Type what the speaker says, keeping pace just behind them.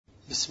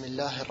بسم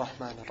الله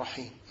الرحمن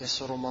الرحيم.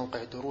 يسر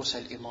موقع دروس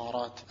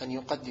الإمارات أن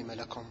يقدم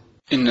لكم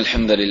إن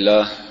الحمد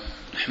لله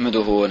نحمده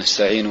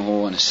ونستعينه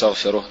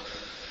ونستغفره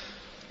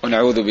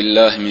ونعوذ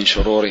بالله من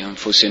شرور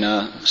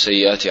أنفسنا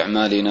وسيئات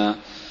أعمالنا،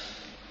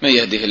 من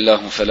يهده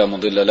الله فلا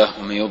مضل له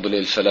ومن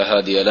يضلل فلا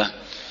هادي له،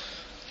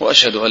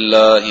 وأشهد أن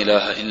لا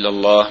إله إلا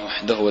الله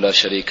وحده لا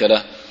شريك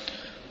له،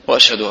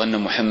 وأشهد أن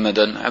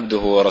محمدا عبده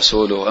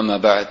ورسوله. أما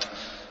بعد،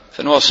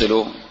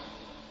 فنواصل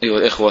أيها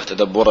الإخوة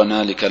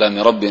تدبرنا لكلام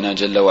ربنا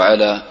جل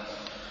وعلا،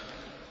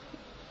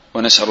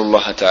 ونسأل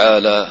الله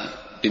تعالى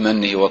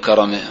بمنه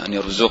وكرمه أن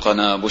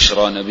يرزقنا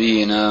بشرى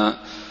نبينا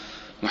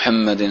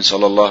محمد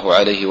صلى الله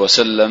عليه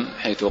وسلم،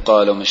 حيث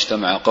قال: وما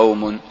اجتمع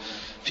قوم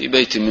في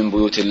بيت من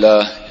بيوت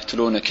الله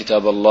يتلون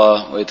كتاب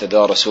الله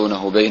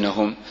ويتدارسونه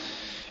بينهم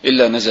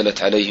إلا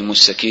نزلت عليهم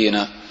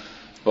السكينة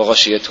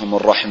وغشيتهم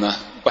الرحمة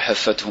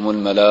وحفتهم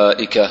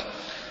الملائكة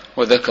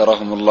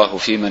وذكرهم الله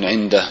في من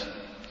عنده.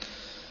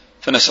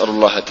 فنسأل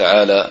الله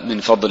تعالى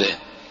من فضله.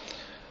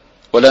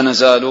 ولا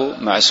نزال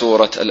مع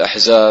سورة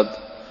الأحزاب،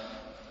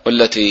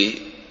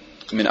 والتي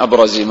من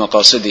أبرز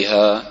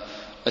مقاصدها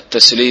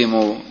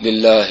التسليم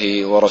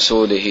لله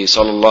ورسوله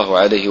صلى الله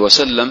عليه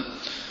وسلم،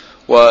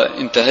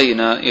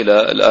 وانتهينا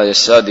إلى الآية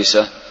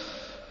 6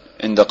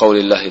 عند قول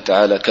الله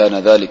تعالى: كان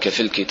ذلك في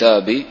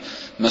الكتاب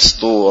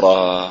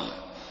مسطورا.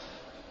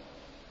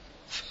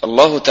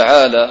 الله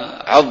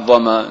تعالى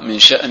عظم من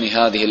شأن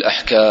هذه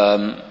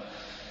الأحكام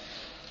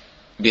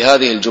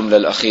بهذه الجملة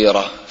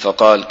الأخيرة،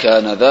 فقال: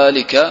 كان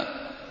ذلك،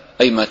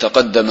 أي ما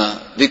تقدم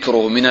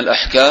ذكره من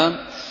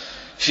الأحكام،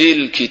 في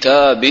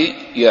الكتاب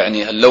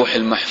يعني اللوح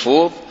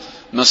المحفوظ،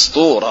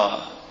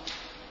 مسطورا.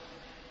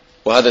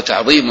 وهذا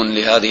تعظيم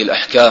لهذه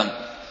الأحكام،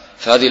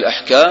 فهذه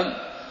الأحكام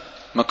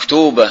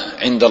مكتوبة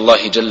عند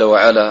الله جل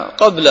وعلا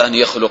قبل أن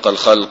يخلق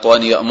الخلق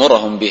وأن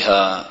يأمرهم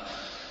بها،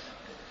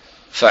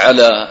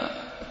 فعلى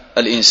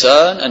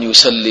الإنسان أن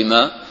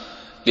يسلم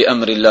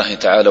لأمر الله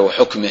تعالى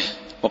وحكمه،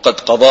 وقد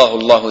قضاه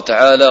الله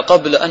تعالى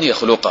قبل أن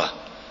يخلقه.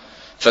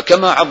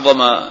 فكما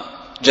عظم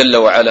جل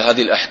وعلا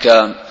هذه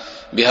الأحكام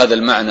بهذا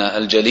المعنى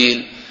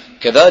الجليل،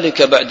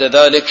 كذلك بعد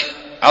ذلك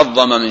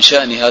عظم من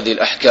شأن هذه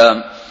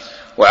الأحكام،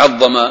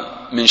 وعظم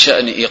من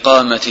شأن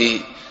إقامة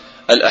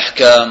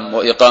الأحكام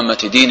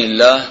وإقامة دين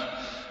الله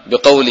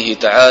بقوله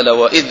تعالى: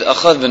 وإذ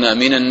أخذنا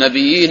من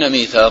النبيين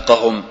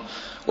ميثاقهم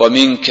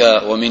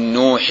ومنك ومن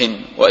نوح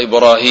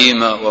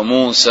وإبراهيم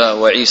وموسى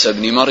وعيسى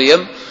بن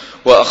مريم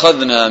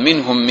وأخذنا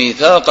منهم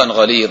ميثاقا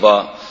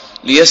غليظا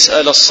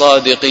ليسأل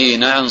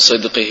الصادقين عن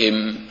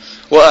صدقهم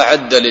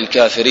وأعد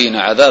للكافرين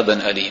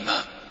عذابا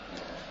أليما.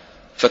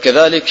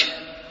 فكذلك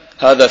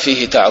هذا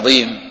فيه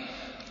تعظيم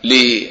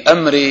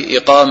لأمر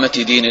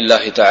إقامة دين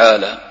الله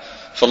تعالى،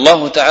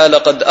 فالله تعالى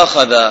قد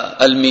أخذ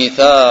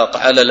الميثاق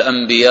على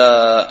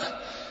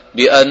الأنبياء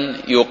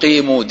بأن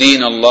يقيموا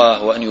دين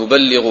الله وأن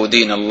يبلغوا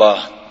دين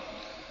الله،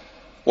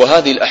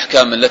 وهذه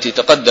الأحكام التي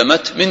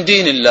تقدمت من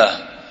دين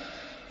الله،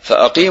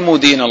 فأقيموا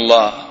دين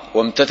الله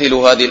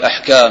وامتثلوا هذه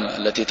الأحكام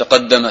التي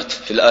تقدمت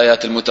في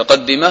الآيات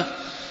المتقدمة،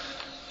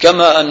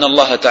 كما أن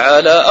الله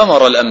تعالى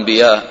أمر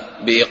الأنبياء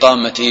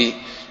بإقامة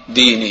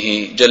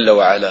دينه جل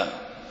وعلا.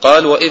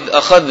 قال: وإذ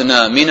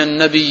أخذنا من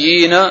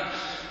النبيين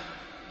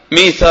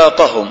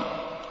ميثاقهم.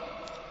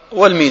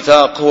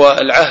 والميثاق هو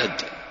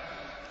العهد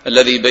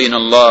الذي بين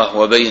الله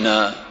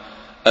وبين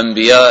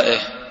أنبيائه،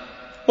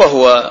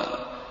 وهو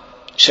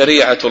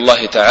شريعة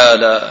الله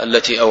تعالى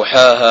التي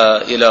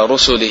أوحاها إلى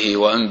رسله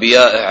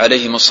وأنبيائه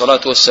عليهم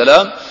الصلاة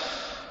والسلام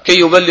كي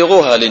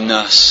يبلغوها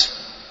للناس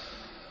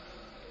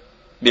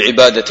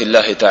بعبادة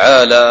الله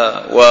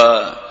تعالى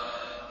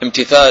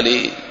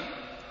وامتثال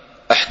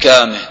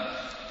أحكامه.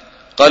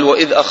 قال: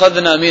 وإذ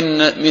أخذنا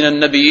من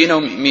النبيين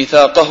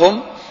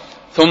ميثاقهم،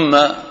 ثم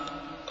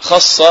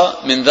خص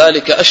من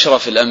ذلك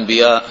أشرف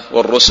الأنبياء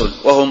والرسل،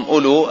 وهم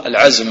أولو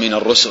العزم من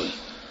الرسل.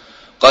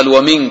 قال: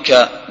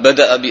 ومنك،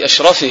 بدأ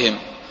بأشرفهم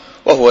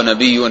وهو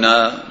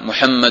نبينا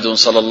محمد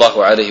صلى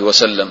الله عليه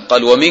وسلم.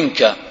 قال: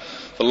 ومنك،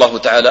 فالله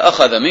تعالى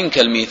أخذ منك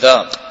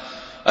الميثاق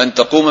أن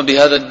تقوم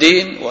بهذا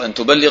الدين وأن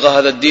تبلغ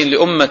هذا الدين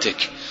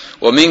لأمتك.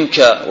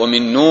 ومنك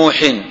ومن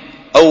نوح،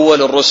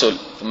 أول الرسل،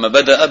 ثم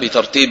بدأ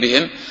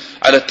بترتيبهم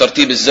على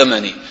الترتيب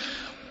الزمني: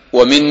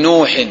 ومن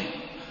نوح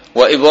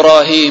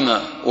وإبراهيم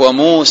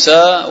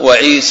وموسى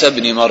وعيسى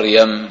بن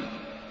مريم.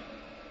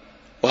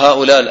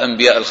 وهؤلاء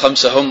الأنبياء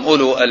الخمسة هم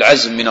أولو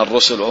العزم من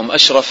الرسل، وهم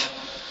أشرف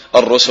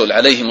الرسل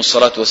عليهم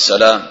الصلاة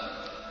والسلام.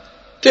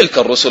 تلك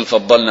الرسل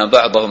فضلنا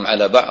بعضهم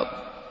على بعض،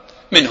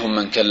 منهم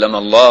من كلم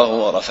الله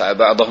ورفع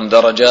بعضهم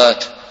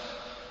درجات.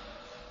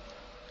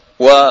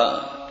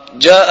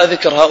 وجاء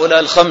ذكر هؤلاء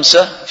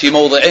الخمسة في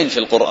موضعين في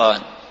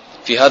القرآن،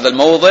 في هذا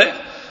الموضع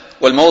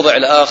والموضع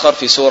الآخر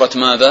في سورة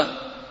ماذا؟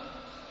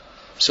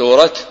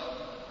 سورة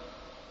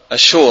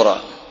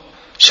الشورى: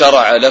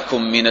 شرع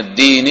لكم من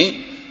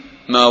الدين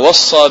ما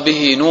وصى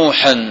به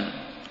نوحا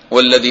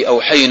والذي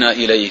أوحينا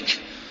إليك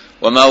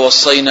وما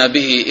وصينا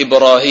به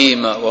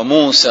إبراهيم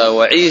وموسى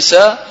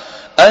وعيسى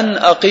أن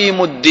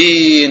أقيموا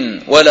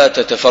الدين ولا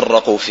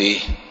تتفرقوا فيه.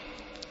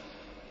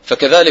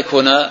 فكذلك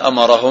هنا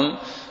أمرهم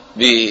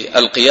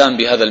بالقيام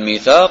بهذا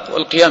الميثاق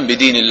والقيام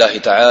بدين الله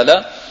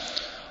تعالى.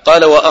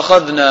 قال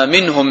وأخذنا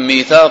منهم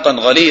ميثاقا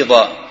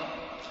غليظا،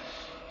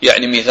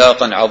 يعني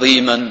ميثاقا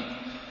عظيما.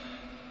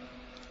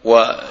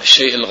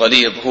 والشيء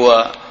الغليظ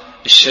هو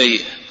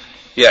الشيء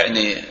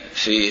يعني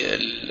في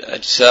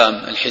الأجسام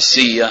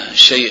الحسية،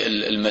 الشيء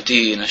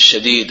المتين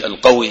الشديد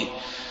القوي،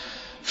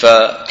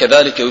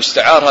 فكذلك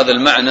يستعار هذا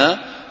المعنى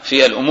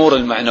في الأمور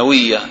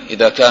المعنوية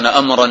إذا كان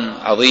أمرا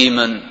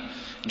عظيما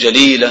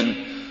جليلا.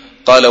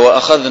 قال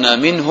وأخذنا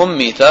منهم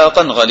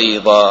ميثاقا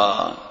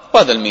غليظا،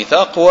 وهذا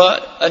الميثاق هو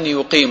أن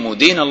يقيموا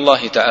دين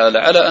الله تعالى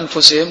على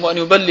أنفسهم وأن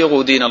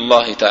يبلغوا دين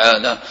الله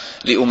تعالى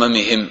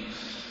لأممهم.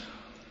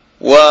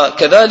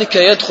 وكذلك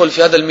يدخل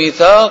في هذا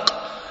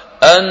الميثاق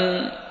أن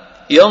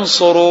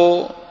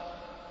ينصروا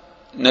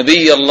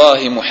نبي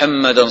الله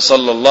محمدا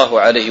صلى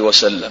الله عليه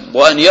وسلم،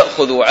 وأن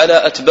يأخذوا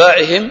على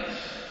أتباعهم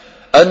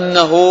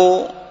أنه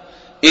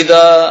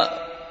إذا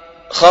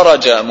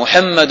خرج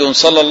محمد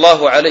صلى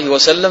الله عليه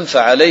وسلم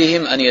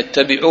فعليهم أن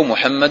يتبعوا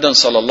محمدا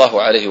صلى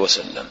الله عليه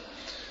وسلم.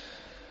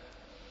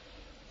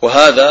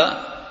 وهذا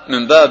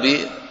من باب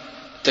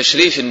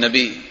تشريف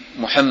النبي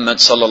محمد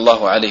صلى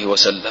الله عليه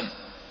وسلم،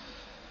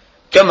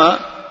 كما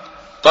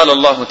قال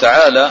الله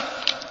تعالى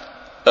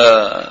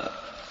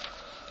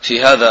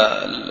في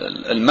هذا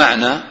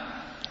المعنى،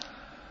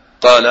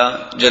 قال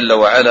جل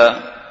وعلا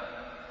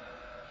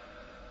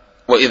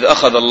وإذ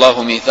أخذ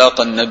الله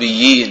ميثاق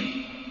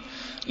النبيين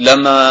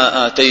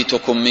لما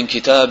آتيتكم من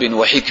كتاب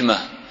وحكمة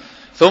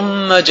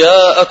ثم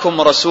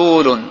جاءكم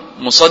رسول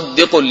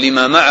مصدق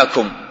لما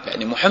معكم،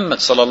 يعني محمد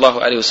صلى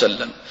الله عليه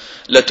وسلم،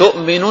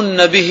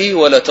 لتؤمنن به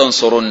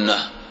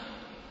ولتنصرنه.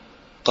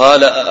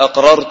 قال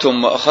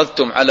أأقررتم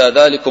وأخذتم على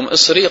ذلكم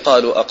إصري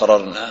قالوا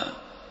أقررنا.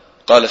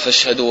 قال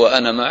فاشهدوا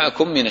وأنا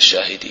معكم من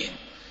الشاهدين.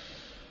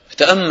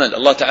 تأمل،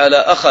 الله تعالى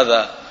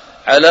أخذ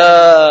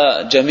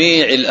على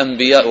جميع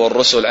الأنبياء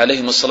والرسل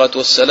عليهم الصلاة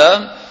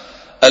والسلام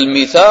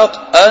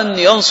الميثاق أن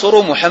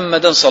ينصروا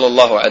محمدا صلى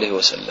الله عليه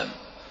وسلم،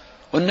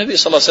 والنبي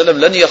صلى الله عليه وسلم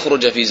لن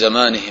يخرج في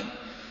زمانهم.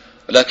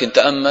 ولكن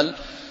تأمل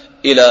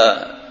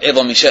إلى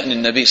عظم شأن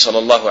النبي صلى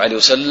الله عليه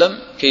وسلم،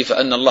 كيف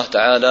أن الله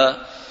تعالى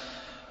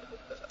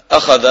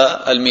أخذ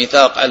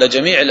الميثاق على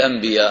جميع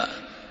الأنبياء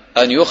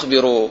أن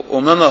يخبروا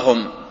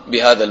أممهم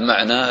بهذا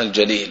المعنى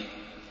الجليل.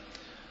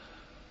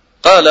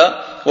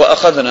 قال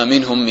وأخذنا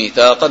منهم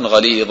ميثاقا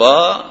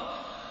غليظا.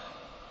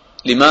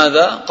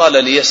 لماذا؟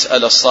 قال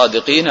ليسأل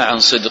الصادقين عن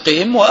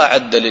صدقهم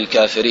وأعد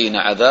للكافرين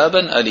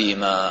عذابا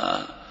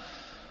أليما.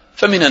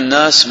 فمن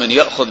الناس من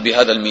يأخذ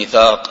بهذا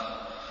الميثاق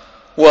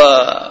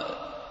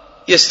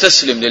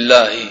ويستسلم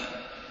لله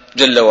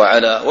جل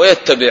وعلا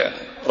ويتبع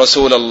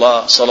رسول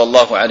الله صلى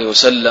الله عليه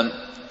وسلم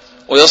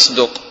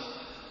ويصدق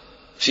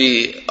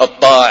في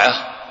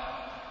الطاعة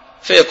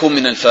فيكون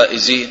من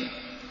الفائزين،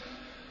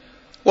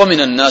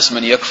 ومن الناس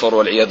من يكفر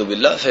والعياذ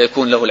بالله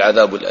فيكون له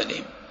العذاب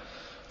الأليم.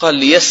 قال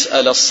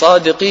ليسأل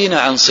الصادقين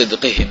عن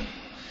صدقهم.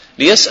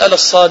 ليسأل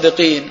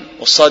الصادقين،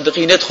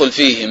 والصادقين يدخل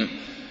فيهم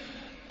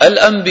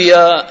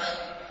الأنبياء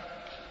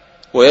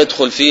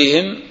ويدخل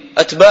فيهم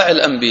أتباع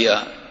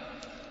الأنبياء،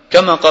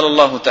 كما قال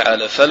الله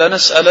تعالى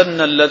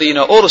فلنسألن الذين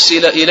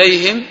أرسل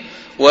إليهم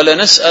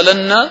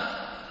ولنسألن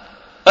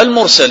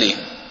المرسلين.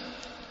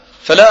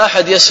 فلا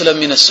أحد يسلم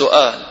من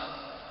السؤال،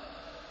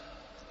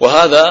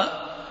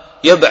 وهذا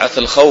يبعث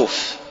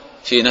الخوف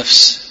في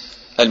نفس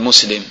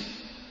المسلم.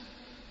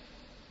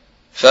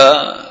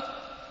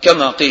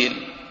 فكما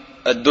قيل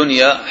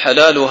الدنيا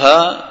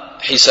حلالها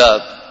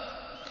حساب،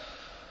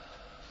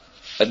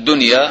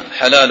 الدنيا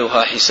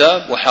حلالها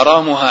حساب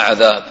وحرامها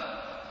عذاب،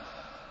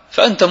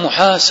 فأنت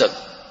محاسب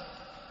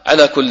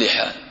على كل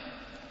حال.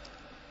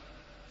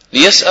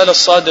 ليسأل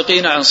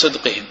الصادقين عن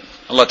صدقهم.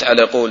 الله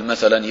تعالى يقول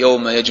مثلا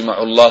يوم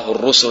يجمع الله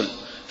الرسل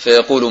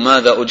فيقول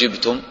ماذا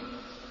أجبتم؟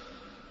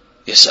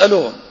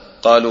 يسألهم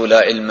قالوا لا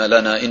علم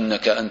لنا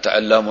إنك أنت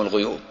علام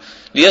الغيوب.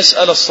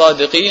 ليسأل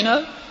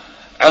الصادقين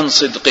عن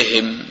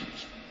صدقهم،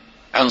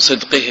 عن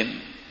صدقهم،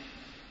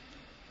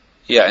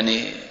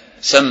 يعني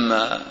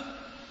سمى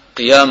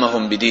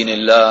قيامهم بدين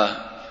الله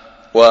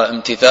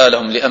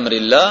وامتثالهم لأمر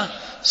الله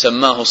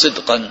سماه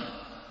صدقا.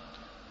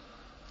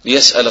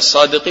 ليسأل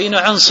الصادقين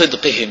عن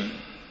صدقهم،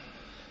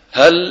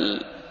 هل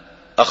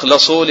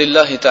أخلصوا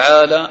لله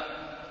تعالى؟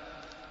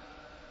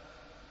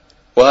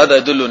 وهذا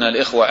يدلنا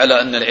الإخوة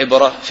على أن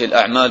العبرة في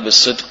الأعمال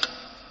بالصدق،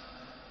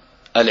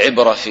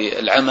 العبرة في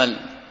العمل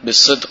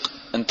بالصدق،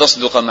 أن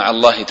تصدق مع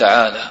الله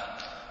تعالى.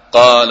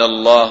 قال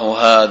الله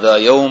هذا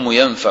يوم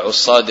ينفع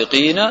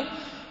الصادقين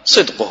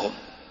صدقهم.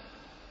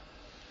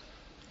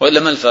 وإلا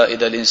ما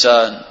الفائدة؟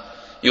 الإنسان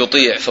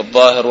يطيع في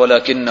الظاهر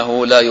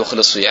ولكنه لا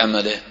يخلص في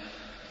عمله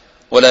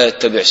ولا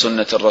يتبع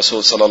سنة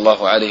الرسول صلى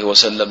الله عليه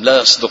وسلم،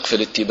 لا يصدق في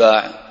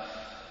الاتباع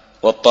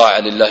والطاعة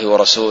لله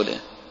ورسوله.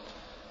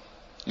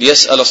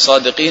 ليسأل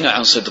الصادقين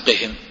عن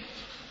صدقهم.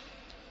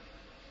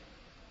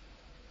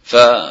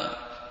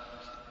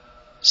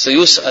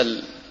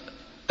 فسيسأل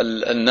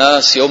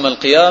الناس يوم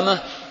القيامة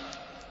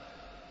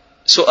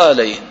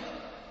سؤالين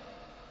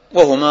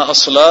وهما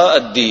أصلا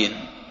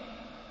الدين.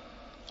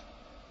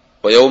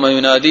 ويوم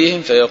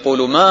يناديهم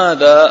فيقول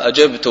ماذا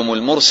أجبتم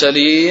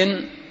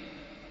المرسلين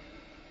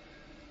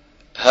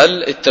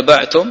هل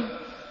اتبعتم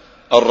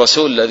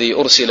الرسول الذي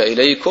أرسل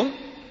إليكم؟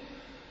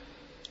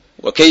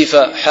 وكيف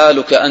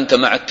حالك أنت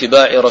مع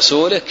اتباع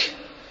رسولك؟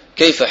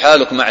 كيف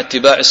حالك مع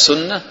اتباع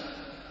السنة؟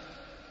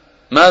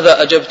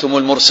 ماذا أجبتم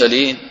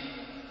المرسلين؟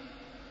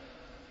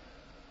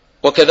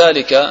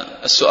 وكذلك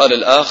السؤال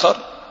الآخر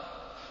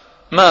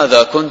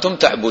ماذا كنتم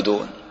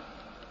تعبدون؟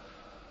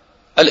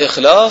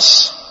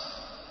 الإخلاص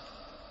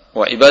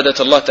وعبادة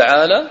الله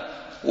تعالى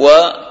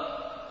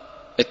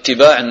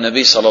واتباع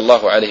النبي صلى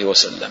الله عليه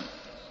وسلم.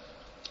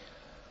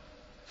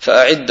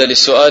 فأعد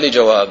للسؤال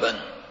جوابا،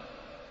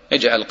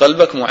 اجعل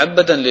قلبك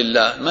معبدا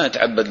لله، ما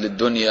يتعبد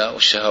للدنيا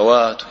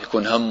والشهوات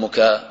ويكون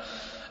همك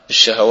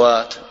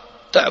الشهوات.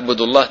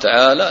 تعبد الله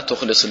تعالى،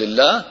 تخلص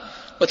لله،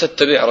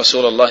 وتتبع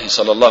رسول الله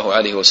صلى الله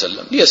عليه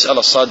وسلم. ليسأل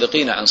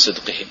الصادقين عن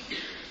صدقهم.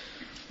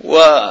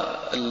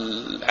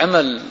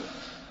 والعمل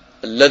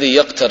الذي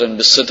يقترن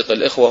بالصدق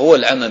الإخوة هو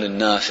العمل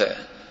النافع،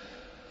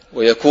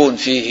 ويكون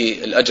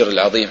فيه الأجر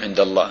العظيم عند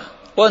الله.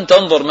 وأن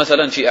تنظر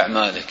مثلا في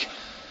أعمالك،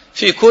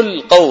 في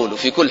كل قول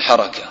وفي كل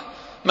حركة.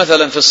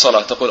 مثلا في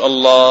الصلاة تقول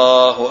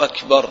الله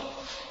أكبر،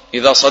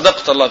 إذا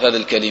صدقت الله في هذه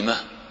الكلمة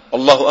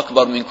الله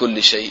أكبر من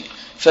كل شيء،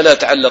 فلا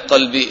تعلق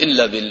قلبي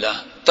إلا بالله،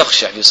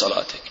 تخشع في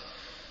صلاتك،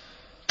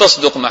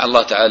 تصدق مع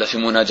الله تعالى في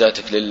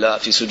مناجاتك لله،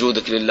 في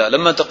سجودك لله.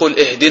 لما تقول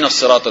اهدنا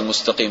الصراط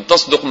المستقيم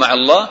تصدق مع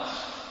الله.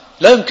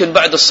 لا يمكن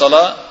بعد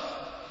الصلاة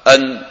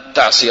أن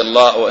تعصي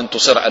الله وأن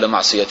تصر على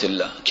معصية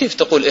الله. كيف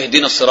تقول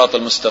اهدنا الصراط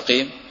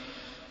المستقيم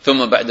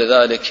ثم بعد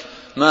ذلك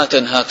ما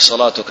تنهاك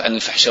صلاتك عن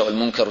الفحشاء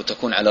والمنكر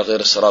وتكون على غير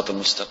الصراط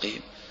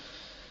المستقيم؟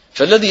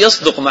 فالذي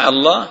يصدق مع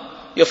الله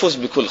يفوز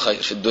بكل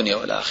خير في الدنيا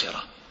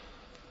والآخرة.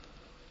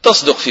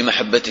 تصدق في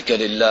محبتك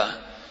لله،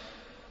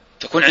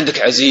 تكون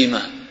عندك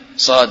عزيمة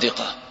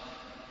صادقة.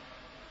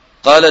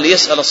 قال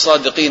ليسأل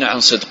الصادقين عن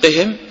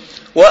صدقهم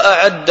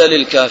وأعد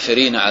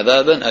للكافرين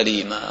عذابا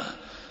أليما.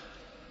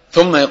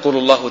 ثم يقول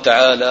الله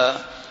تعالى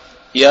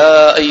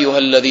يا أيها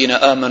الذين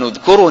آمنوا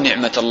اذكروا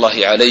نعمة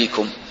الله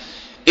عليكم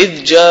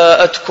إذ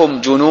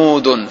جاءتكم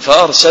جنود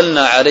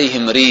فأرسلنا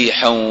عليهم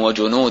ريحا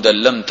وجنودا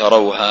لم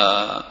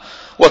تروها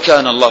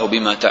وكان الله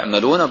بما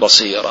تعملون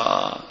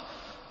بصيرا.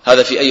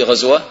 هذا في أي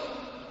غزوة؟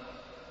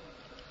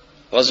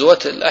 غزوة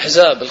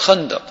الأحزاب،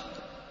 الخندق،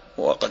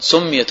 وقد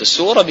سميت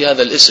السورة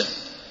بهذا الاسم.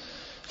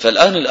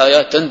 فالآن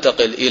الآيات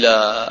تنتقل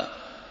إلى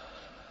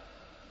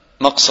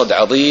مقصد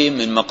عظيم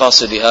من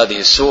مقاصد هذه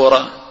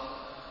السورة،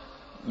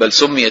 بل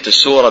سميت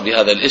السورة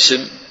بهذا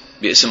الاسم،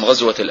 باسم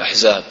غزوة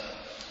الأحزاب.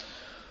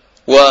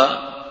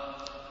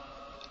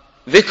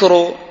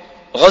 وذكر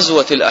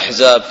غزوة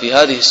الأحزاب في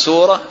هذه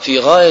السورة في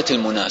غاية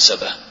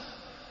المناسبة،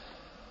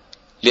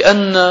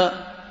 لأن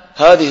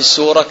هذه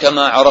السورة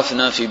كما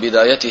عرفنا في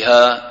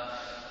بدايتها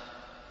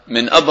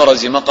من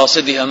أبرز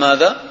مقاصدها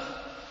ماذا؟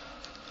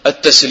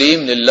 التسليم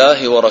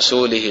لله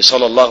ورسوله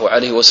صلى الله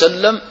عليه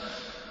وسلم،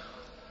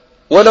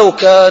 ولو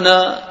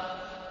كان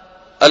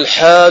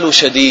الحال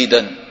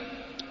شديدا.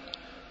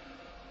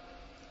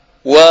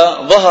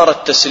 وظهر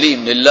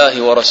التسليم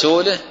لله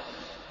ورسوله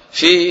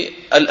في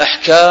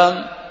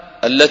الأحكام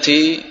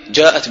التي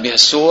جاءت بها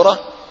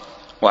السورة،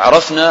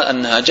 وعرفنا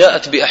أنها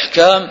جاءت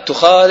بأحكام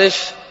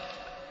تخالف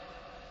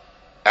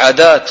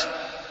عادات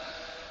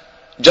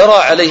جرى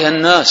عليها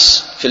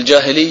الناس في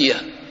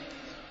الجاهلية،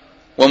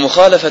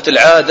 ومخالفة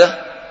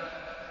العادة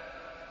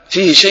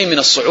فيه شيء من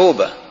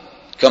الصعوبة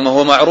كما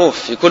هو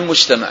معروف في كل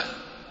مجتمع.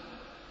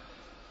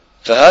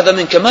 فهذا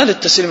من كمال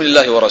التسليم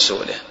لله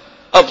ورسوله.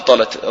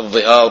 أبطلت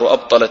الظهار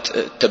وأبطلت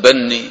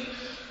التبني،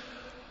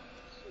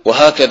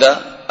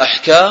 وهكذا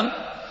أحكام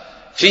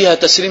فيها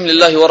تسليم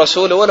لله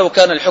ورسوله ولو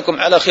كان الحكم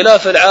على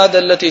خلاف العادة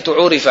التي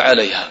تعرف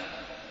عليها،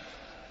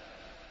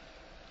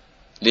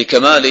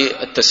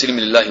 لكمال التسليم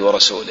لله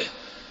ورسوله.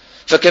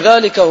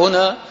 فكذلك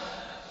هنا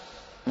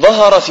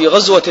ظهر في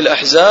غزوة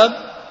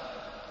الأحزاب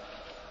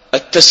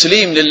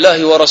التسليم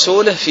لله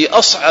ورسوله في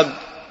أصعب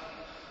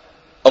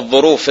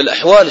الظروف، في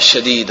الأحوال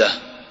الشديدة.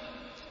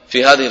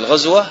 في هذه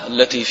الغزوة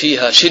التي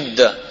فيها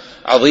شدة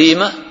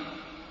عظيمة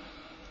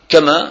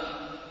كما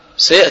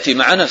سيأتي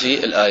معنا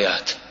في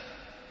الآيات.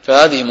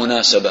 فهذه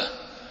مناسبة.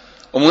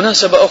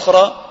 ومناسبة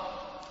أخرى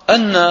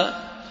أن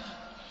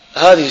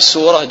هذه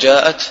السورة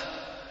جاءت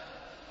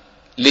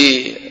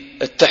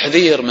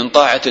للتحذير من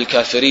طاعة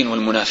الكافرين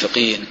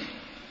والمنافقين،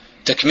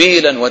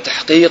 تكميلا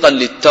وتحقيقا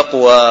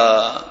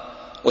للتقوى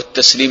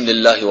والتسليم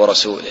لله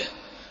ورسوله.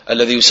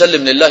 الذي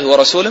يسلم لله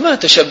ورسوله ما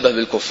تشبه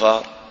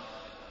بالكفار،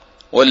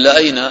 ولا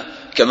أين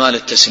كمال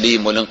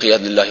التسليم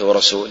والانقياد لله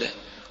ورسوله.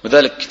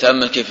 وذلك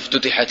تأمل كيف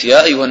افتتحت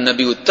يا أيها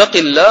النبي اتق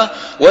الله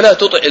ولا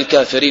تطع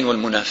الكافرين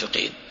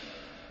والمنافقين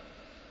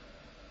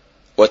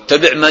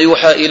واتبع ما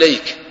يوحى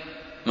إليك،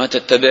 ما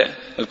تتبع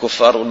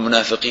الكفار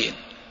والمنافقين.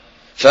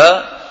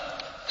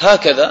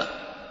 فهكذا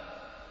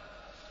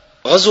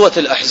غزوة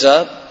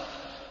الأحزاب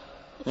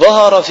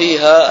ظهر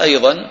فيها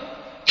أيضا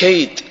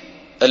كيد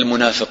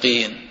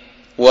المنافقين،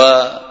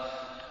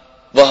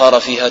 وظهر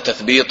فيها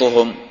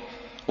تثبيطهم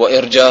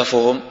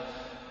وإرجافهم.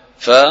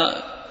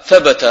 ففي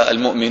فثبت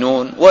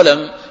المؤمنون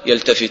ولم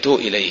يلتفتوا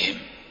إليهم.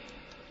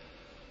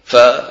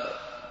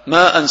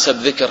 فما أنسب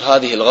ذكر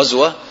هذه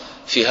الغزوة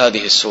في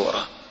هذه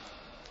السورة.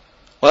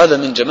 وهذا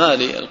من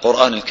جمال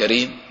القرآن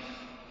الكريم،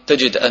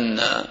 تجد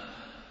أن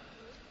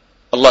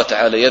الله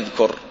تعالى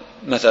يذكر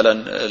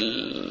مثلا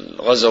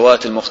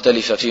الغزوات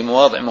المختلفة في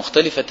مواضع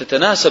مختلفة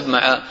تتناسب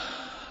مع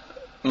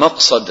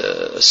مقصد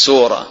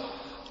السورة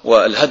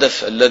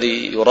والهدف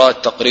الذي يراد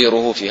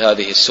تقريره في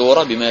هذه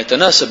السورة بما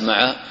يتناسب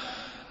مع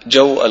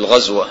جو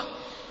الغزوة.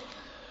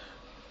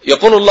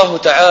 يقول الله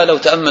تعالى،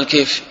 وتأمل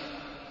كيف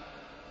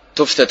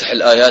تفتتح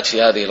الآيات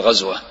في هذه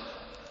الغزوة.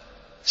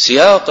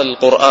 سياق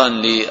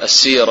القرآن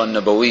للسيرة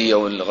النبوية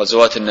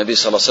والغزوات النبي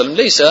صلى الله عليه وسلم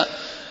ليس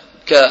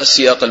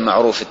كالسياق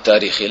المعروف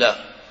التاريخي، لا،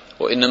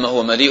 وإنما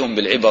هو مليء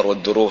بالعبر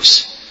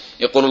والدروس.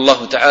 يقول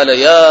الله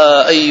تعالى: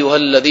 يا أيها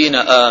الذين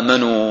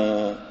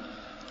آمنوا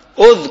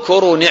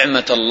اذكروا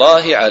نعمة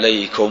الله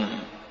عليكم.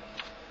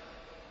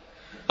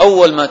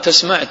 أول ما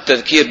تسمع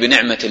التذكير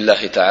بنعمة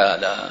الله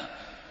تعالى،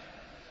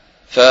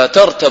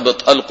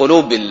 فترتبط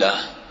القلوب بالله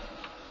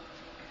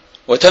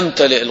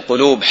وتمتلئ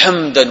القلوب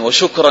حمدا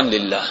وشكرا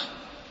لله.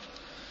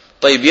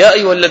 طيب، يا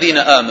أيها الذين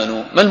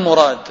آمنوا، ما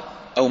المراد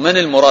أو من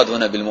المراد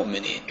هنا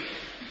بالمؤمنين؟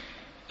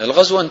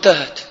 الغزوة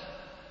انتهت،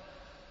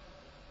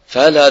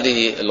 فهل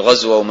هذه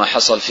الغزوة وما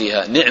حصل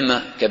فيها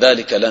نعمة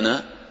كذلك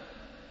لنا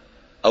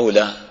أو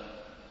لا؟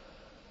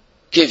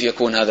 كيف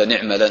يكون هذا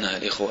نعمة لنا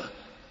الإخوة؟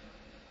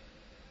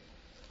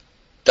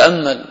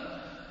 تأمل،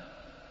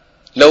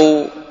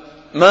 لو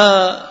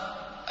ما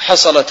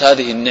حصلت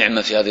هذه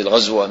النعمة في هذه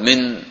الغزوة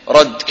من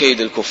رد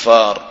كيد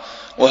الكفار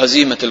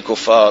وهزيمة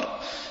الكفار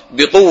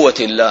بقوة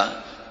الله،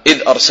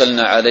 إذ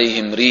أرسلنا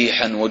عليهم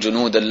ريحا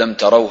وجنودا لم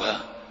تروها.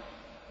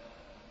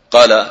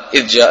 قال: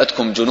 إذ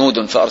جاءتكم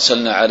جنود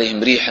فأرسلنا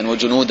عليهم ريحا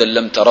وجنودا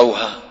لم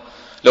تروها.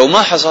 لو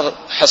ما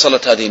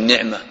حصلت هذه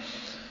النعمة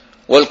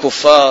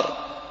والكفار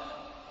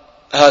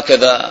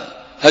هكذا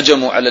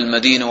هجموا على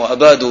المدينة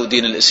وأبادوا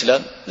دين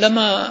الإسلام،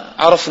 لما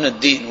عرفنا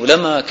الدين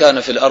ولما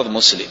كان في الأرض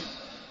مسلم.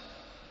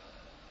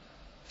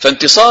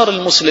 فانتصار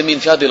المسلمين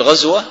في هذه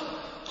الغزوة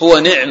هو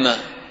نعمة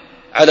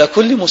على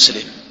كل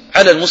مسلم،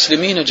 على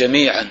المسلمين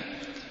جميعا.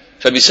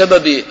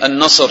 فبسبب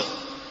النصر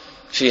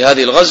في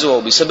هذه الغزوة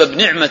وبسبب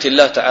نعمة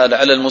الله تعالى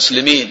على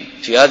المسلمين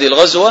في هذه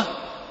الغزوة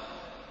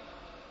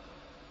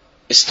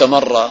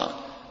استمر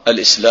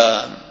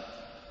الإسلام،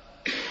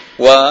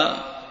 وعشنا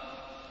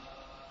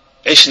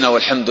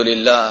والحمد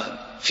لله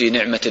في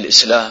نعمة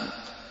الإسلام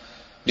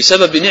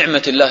بسبب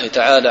نعمة الله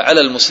تعالى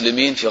على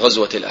المسلمين في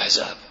غزوة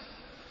الأحزاب.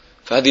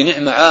 فهذه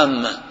نعمة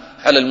عامة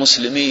على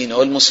المسلمين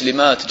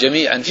والمسلمات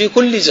جميعا في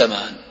كل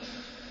زمان،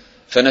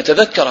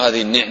 فنتذكر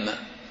هذه النعمة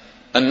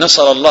أن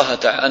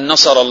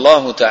نصر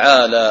الله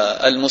تعالى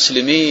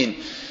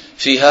المسلمين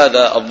في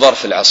هذا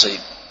الظرف العصيب،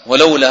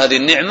 ولولا هذه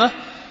النعمة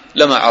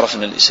لما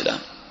عرفنا الإسلام.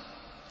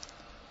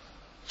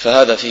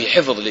 فهذا فيه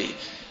حفظ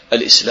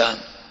للإسلام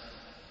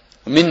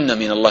ومنة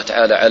من الله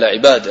تعالى على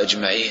عباد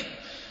أجمعين.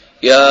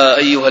 يا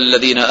أيها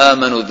الذين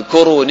آمنوا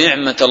اذكروا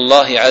نعمة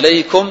الله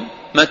عليكم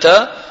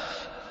متى؟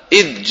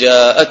 إذ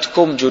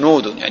جاءتكم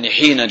جنود، يعني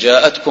حين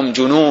جاءتكم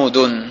جنود،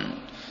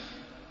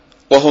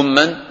 وهم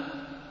من؟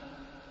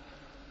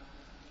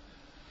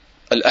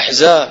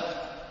 الأحزاب.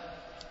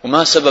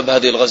 وما سبب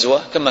هذه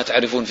الغزوة؟ كما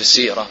تعرفون في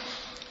السيرة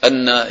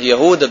أن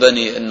يهود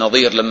بني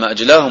النضير لما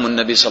أجلاهم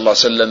النبي صلى الله عليه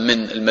وسلم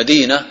من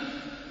المدينة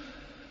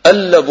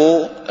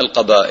ألبوا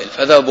القبائل،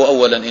 فذهبوا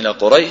أولا إلى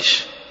قريش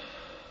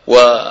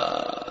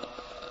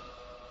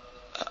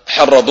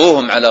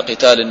وحرضوهم على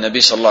قتال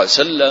النبي صلى الله عليه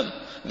وسلم،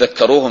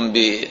 ذكروهم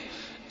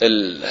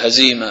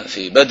بالهزيمة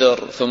في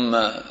بدر، ثم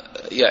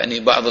يعني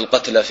بعض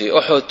القتلى في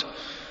أحد،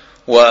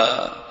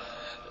 وقالوا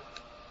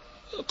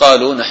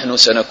نحن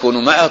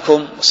سنكون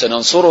معكم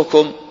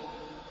وسننصركم.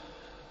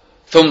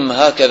 ثم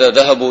هكذا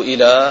ذهبوا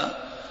إلى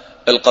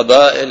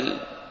القبائل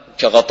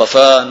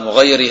كغطفان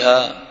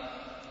وغيرها،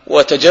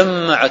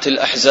 وتجمعت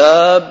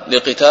الأحزاب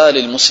لقتال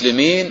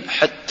المسلمين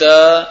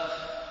حتى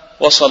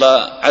وصل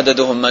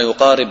عددهم ما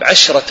يقارب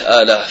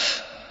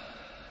 10,000،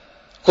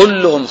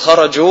 كلهم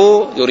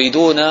خرجوا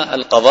يريدون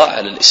القضاء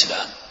على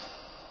الإسلام.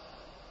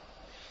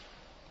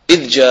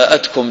 إذ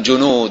جاءتكم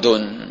جنود،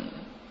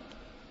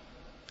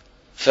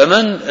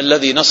 فمن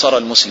الذي نصر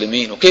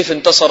المسلمين؟ وكيف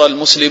انتصر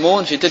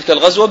المسلمون في تلك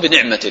الغزوة؟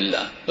 بنعمة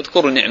الله.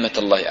 اذكروا نعمة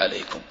الله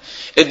عليكم.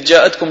 إذ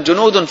جاءتكم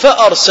جنود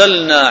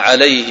فأرسلنا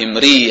عليهم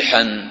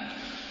ريحا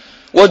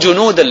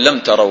وجنودا لم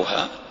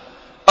تروها.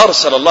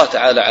 أرسل الله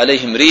تعالى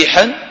عليهم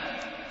ريحا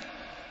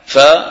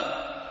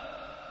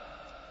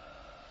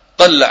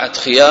فقلعت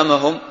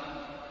خيامهم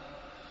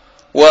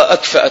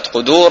وأكفأت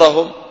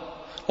قدورهم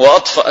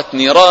وأطفأت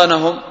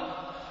نيرانهم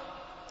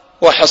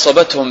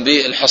وحصبتهم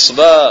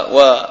بالحصباء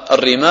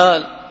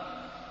والرمال،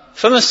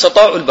 فما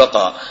استطاعوا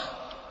البقاء،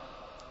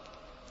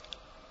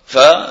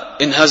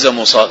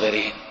 فانهزموا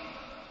صاغرين.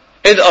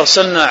 إذ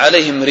أرسلنا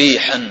عليهم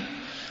ريحا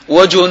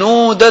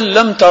وجنودا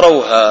لم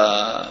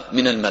تروها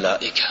من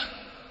الملائكة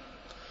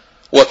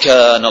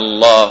وكان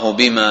الله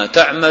بما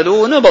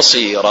تعملون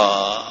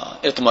بصيرا.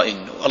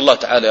 اطمئنوا، الله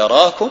تعالى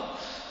يراكم،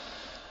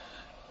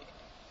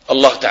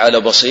 الله تعالى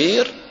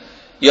بصير،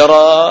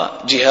 يرى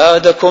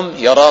جهادكم،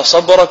 يرى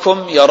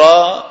صبركم،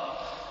 يرى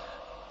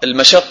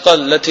المشقة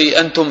التي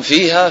أنتم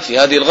فيها في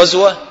هذه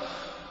الغزوة،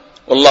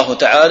 والله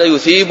تعالى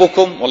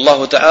يثيبكم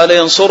والله تعالى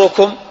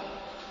ينصركم،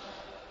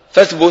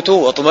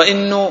 فاثبتوا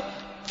واطمئنوا.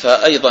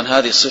 فأيضا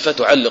هذه الصفة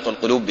تعلق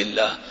القلوب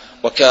بالله،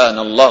 وكان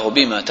الله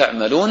بما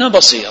تعملون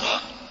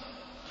بصيرا.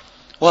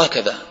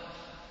 وهكذا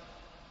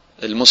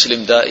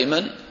المسلم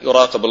دائما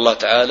يراقب الله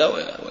تعالى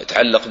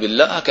ويتعلق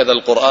بالله. هكذا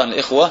القرآن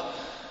الإخوة،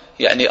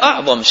 يعني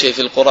أعظم شيء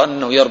في القرآن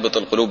أنه يربط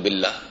القلوب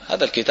بالله.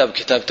 هذا الكتاب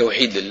كتاب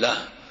توحيد لله،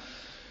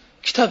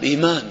 كتاب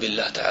إيمان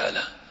بالله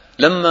تعالى.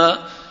 لما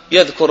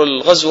يذكر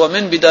الغزوة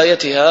من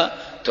بدايتها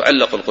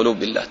تعلق القلوب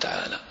بالله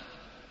تعالى.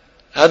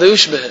 هذا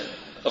يشبه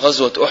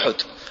غزوة أحد.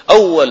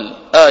 أول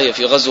آية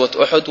في غزوة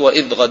أحد: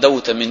 وإذ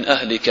غدوت من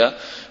أهلك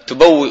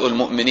تبوئ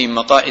المؤمنين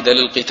مقاعد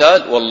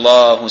للقتال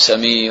والله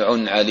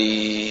سميع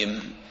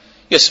عليم،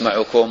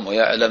 يسمعكم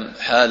ويعلم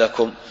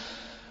حالكم.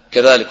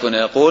 كذلك هنا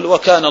يقول: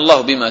 وكان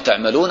الله بما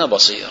تعملون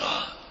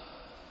بصيرا.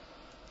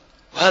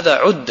 وهذا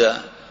عدة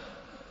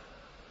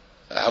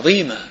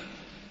عظيمة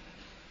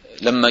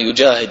لما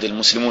يجاهد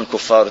المسلمون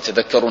الكفار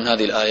يتذكرون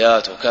هذه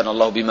الآيات، وكان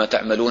الله بما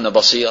تعملون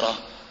بصيرا،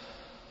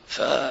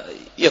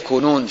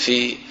 فيكونون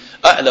في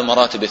أعلى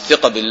مراتب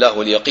الثقة بالله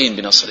واليقين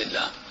بنصر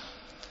الله.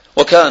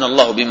 وكان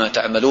الله بما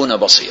تعملون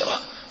بصيرا.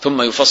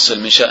 ثم يفصل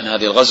من شأن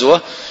هذه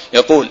الغزوة،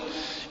 يقول: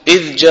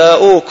 إذ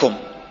جاءوكم،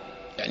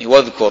 يعني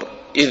واذكر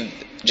إذ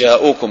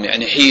جاءوكم،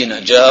 يعني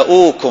حين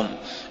جاءوكم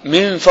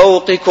من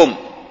فوقكم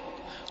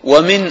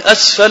ومن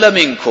أسفل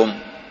منكم.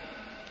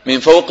 من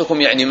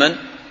فوقكم يعني من؟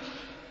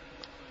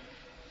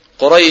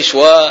 قريش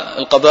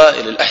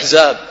والقبائل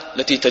الأحزاب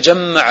التي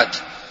تجمعت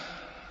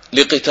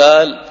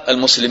لقتال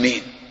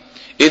المسلمين.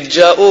 إذ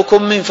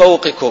جاءوكم من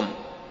فوقكم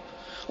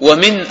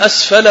ومن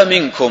أسفل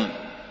منكم،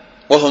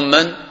 وهم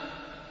من؟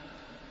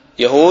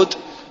 يهود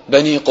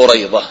بني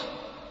قريظة.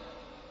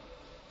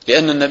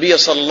 لأن النبي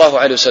صلى الله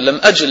عليه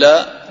وسلم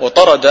أجلى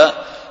وطرد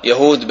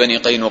يهود بني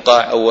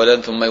قينقاع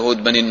أولا، ثم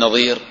يهود بني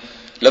النضير.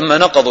 لما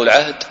نقضوا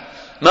العهد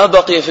ما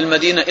بقي في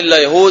المدينة إلا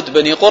يهود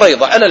بني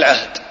قريظة على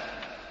العهد.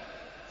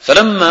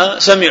 فلما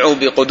سمعوا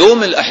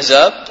بقدوم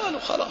الأحزاب قالوا: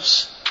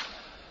 خلاص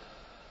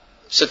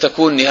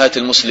ستكون نهاية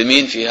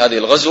المسلمين في هذه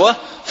الغزوة،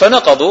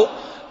 فنقضوا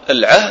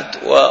العهد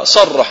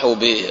وصرحوا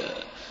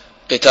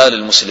بقتال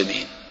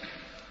المسلمين.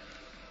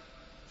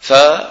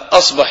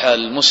 فأصبح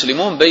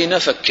المسلمون بين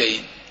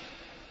فكين.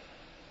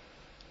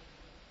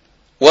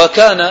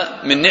 وكان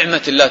من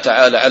نعمة الله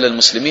تعالى على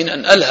المسلمين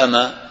أن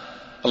ألهم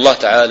الله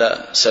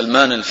تعالى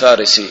سلمان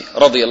الفارسي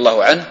رضي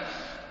الله عنه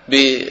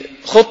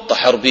بخطة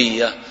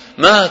حربية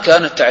ما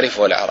كانت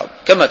تعرفها العرب.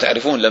 كما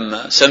تعرفون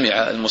لما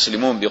سمع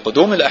المسلمون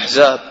بقدوم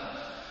الأحزاب،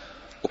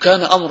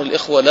 وكان أمر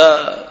الإخوة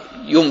لا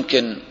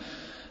يمكن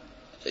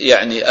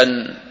يعني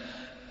أن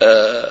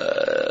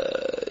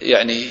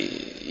يعني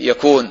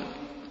يكون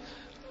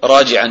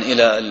راجعا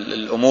إلى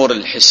الأمور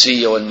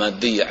الحسية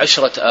والمادية.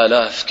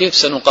 10,000 كيف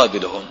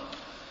سنقابلهم؟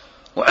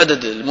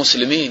 وعدد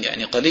المسلمين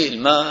يعني قليل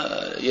ما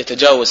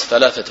يتجاوز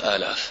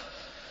 3,000.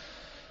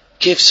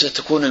 كيف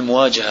ستكون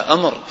المواجهة؟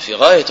 أمر في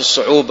غاية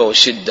الصعوبة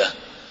والشدة.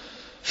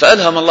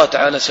 فألهم الله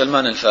تعالى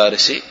سلمان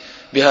الفارسي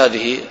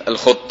بهذه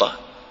الخطة،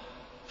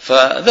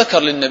 فذكر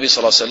للنبي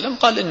صلى الله عليه وسلم،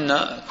 قال: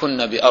 إن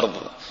كنا بأرض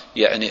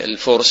يعني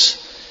الفرس،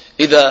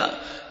 إذا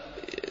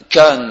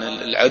كان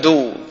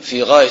العدو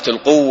في غاية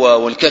القوة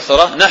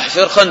والكثرة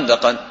نحفر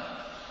خندقا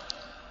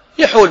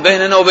يحول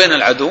بيننا وبين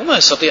العدو، ما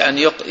يستطيع أن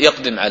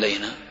يقدم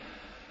علينا.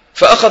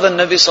 فأخذ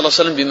النبي صلى الله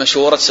عليه وسلم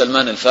بمشورة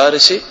سلمان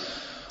الفارسي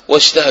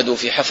واجتهدوا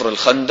في حفر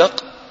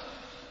الخندق.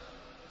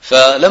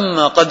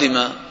 فلما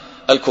قدم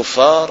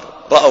الكفار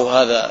رأوا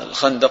هذا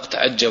الخندق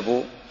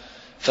تعجبوا،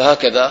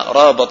 فهكذا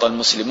رابط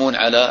المسلمون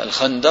على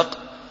الخندق،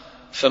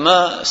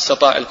 فما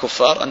استطاع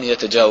الكفار أن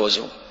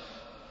يتجاوزوا.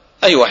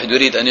 أي واحد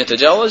يريد أن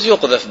يتجاوز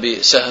يقذف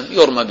بسهم،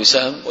 يرمى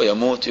بسهم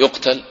ويموت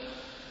يقتل،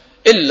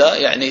 إلا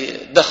يعني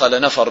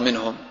دخل نفر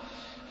منهم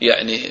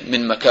يعني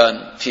من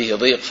مكان فيه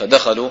ضيق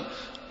فدخلوا،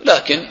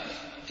 لكن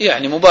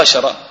يعني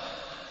مباشرة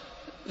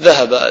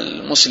ذهب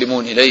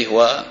المسلمون إليه،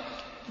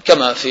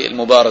 وكما في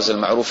المبارزة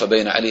المعروفة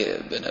بين علي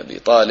بن أبي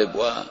طالب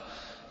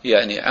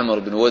ويعني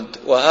عمرو بن ود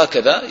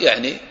وهكذا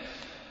يعني.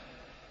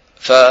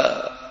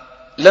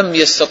 فلم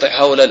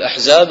يستطع هؤلاء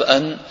الأحزاب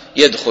أن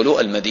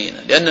يدخلوا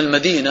المدينة، لأن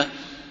المدينة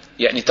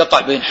يعني تقع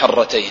بين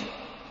حرتين،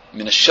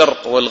 من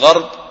الشرق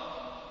والغرب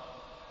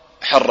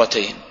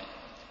حرتين،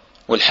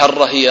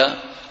 والحرة هي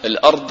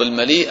الأرض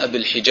المليئة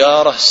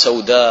بالحجارة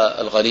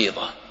السوداء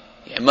الغليظة،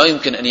 يعني ما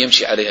يمكن أن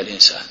يمشي عليها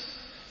الإنسان،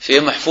 فهي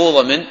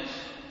محفوظة من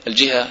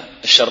الجهة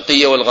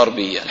الشرقية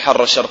والغربية.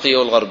 الحرة الشرقية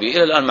والغربية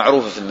إلى الآن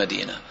معروفة في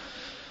المدينة،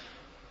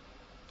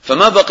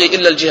 فما بقي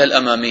إلا الجهة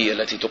الأمامية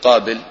التي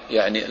تقابل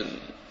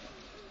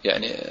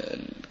يعني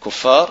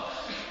الكفار،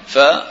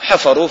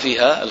 فحفروا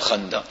فيها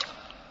الخندق.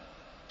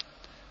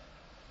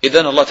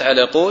 إذن الله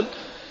تعالى يقول: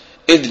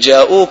 إذ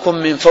جاءوكم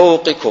من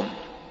فوقكم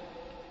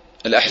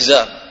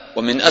الأحزاب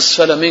ومن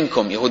أسفل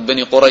منكم يهود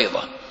بني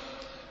قريظة.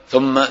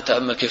 ثم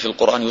تأمل كيف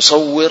القرآن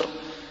يصور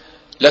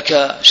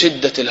لك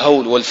شدة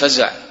الهول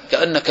والفزع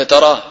كأنك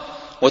تراه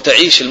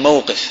وتعيش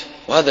الموقف،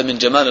 وهذا من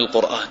جمال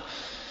القرآن.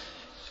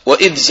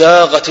 وإذ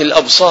زاغت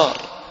الأبصار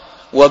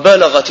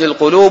وبلغت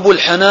القلوب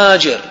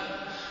الحناجر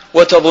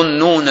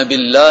وتظنون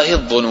بالله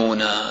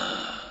الظنونا.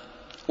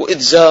 وإذ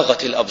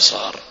زاغت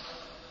الأبصار،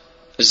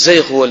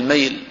 الزيغ هو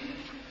الميل،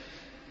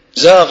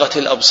 زاغت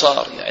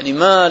الأبصار يعني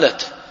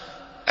مالت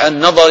عن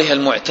نظرها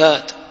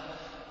المعتاد،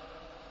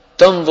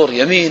 تنظر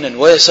يمينا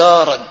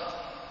ويسارا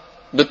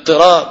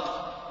باضطراب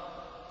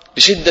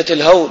بشدة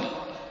الهول،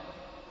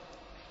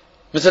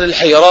 مثل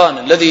الحيران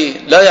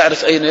الذي لا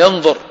يعرف أين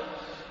ينظر،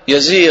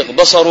 يزيغ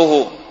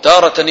بصره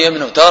تارة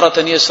يمنه تارة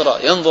يسرى،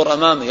 ينظر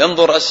أمامه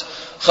ينظر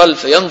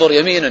خلفه، ينظر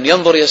يمينا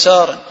ينظر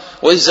يسارا.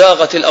 وإذ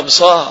زاغت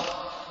الأبصار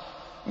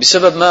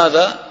بسبب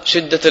ماذا؟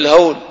 شدة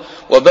الهول.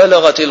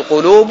 وبلغت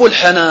القلوب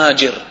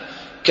الحناجر،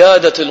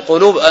 كادت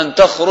القلوب أن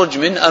تخرج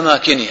من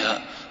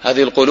أماكنها.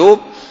 هذه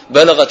القلوب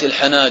بلغت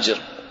الحناجر،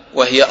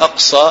 وهي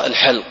أقصى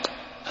الحلق،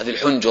 هذه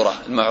الحنجرة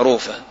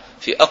المعروفة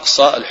في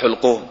أقصى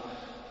الحلقوم.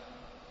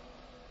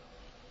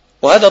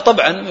 وهذا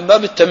طبعا من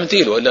باب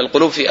التمثيل، وإلا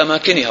القلوب في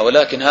أماكنها،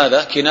 ولكن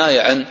هذا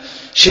كناية عن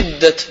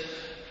شدة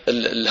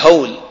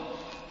الهول،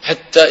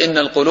 حتى إن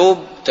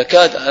القلوب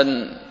تكاد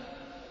أن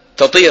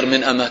تطير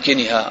من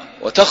أماكنها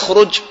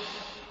وتخرج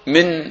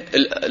من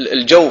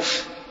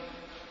الجوف،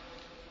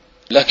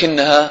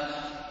 لكنها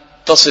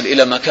تصل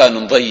إلى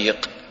مكان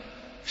ضيق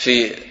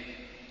في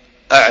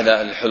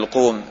أعلى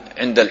الحلقوم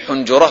عند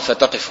الحنجرة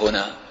فتقف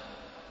هنا.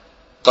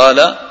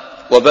 قال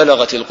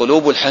وبلغت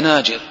القلوب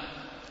الحناجر،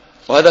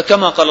 وهذا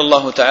كما قال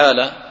الله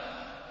تعالى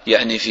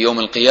يعني في يوم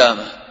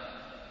القيامة،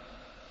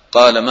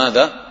 قال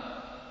ماذا؟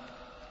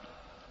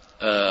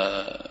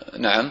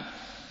 نعم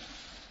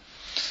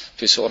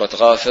في سورة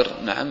غافر،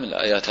 نعم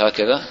الآيات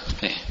هكذا،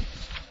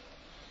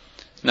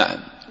 نعم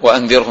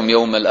وأنذرهم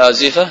يوم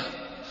الآزفة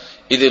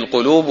إذ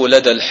القلوب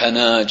لدى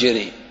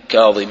الحناجر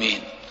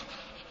كاظمين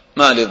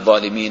ما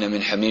للظالمين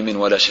من حميم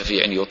ولا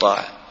شفيع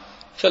يطاع.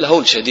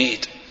 فالهول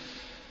شديد.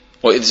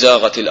 وإذ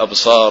زاغت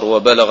الأبصار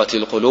وبلغت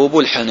القلوب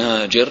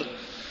الحناجر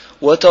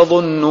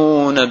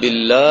وتظنون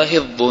بالله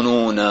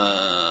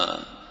الظنونا.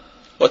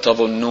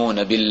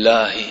 وتظنون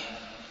بالله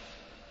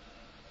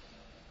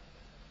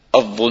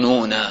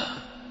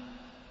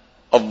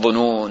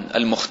الظنون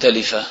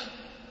المختلفة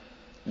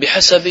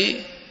بحسب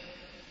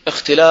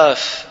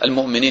اختلاف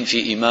المؤمنين في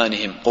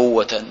إيمانهم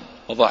قوة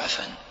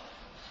وضعفا.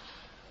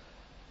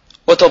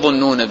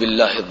 وتظنون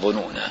بالله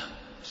الظنونا،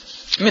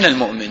 من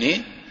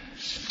المؤمنين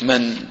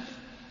من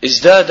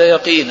ازداد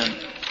يقينا،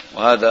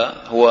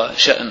 وهذا هو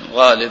شأن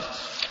غالب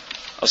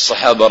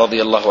الصحابة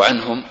رضي الله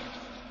عنهم.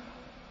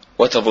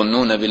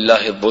 وتظنون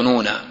بالله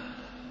الظنونا،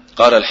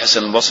 قال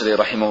الحسن البصري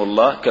رحمه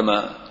الله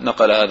كما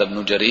نقل هذا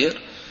ابن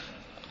جرير،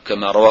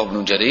 كما رواه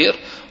ابن جرير،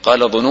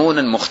 قال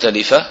ظنونا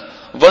مختلفة.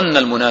 ظن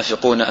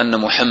المنافقون أن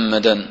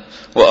محمدا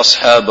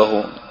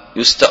وأصحابه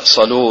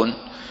يستأصلون،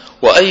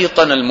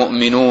 وأيقن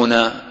المؤمنون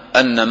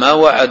أن ما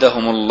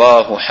وعدهم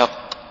الله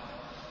حق،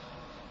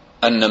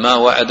 أن ما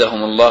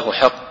وعدهم الله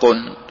حق،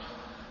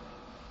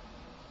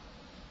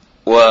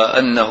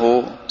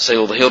 وأنه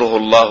سيظهره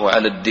الله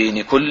على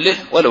الدين كله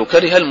ولو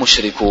كره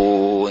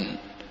المشركون.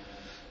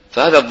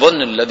 فهذا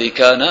الظن الذي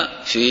كان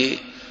في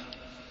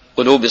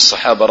قلوب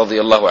الصحابة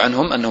رضي الله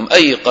عنهم، أنهم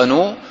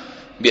أيقنوا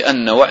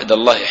بأن وعد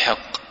الله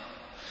حق.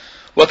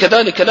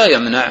 وكذلك لا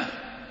يمنع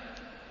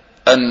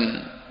أن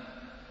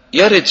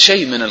يرد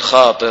شيء من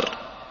الخاطر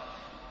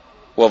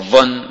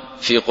والظن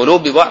في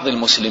قلوب بعض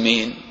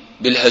المسلمين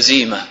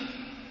بالهزيمة،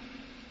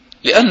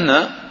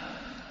 لأن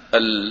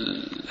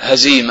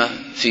الهزيمة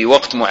في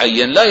وقت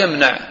معين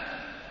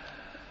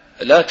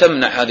لا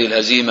تمنع هذه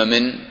الهزيمة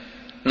من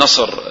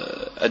نصر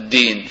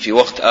الدين في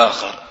وقت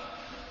آخر.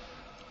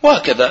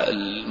 وهكذا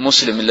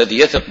المسلم الذي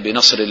يثق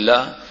بنصر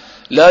الله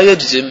لا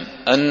يجزم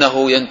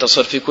أنه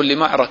ينتصر في كل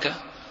معركة،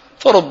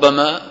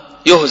 فربما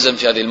يهزم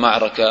في هذه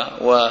المعركة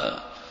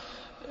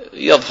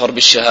ويظهر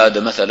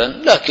بالشهادة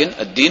مثلا، لكن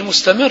الدين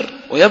مستمر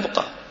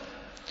ويبقى.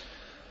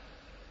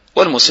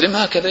 والمسلم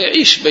هكذا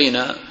يعيش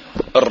بين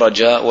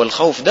الرجاء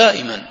والخوف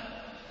دائما.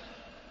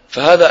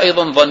 فهذا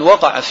أيضا ظن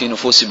وقع في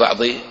نفوس بعض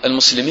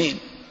المسلمين.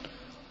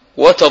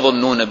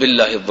 وتظنون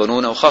بالله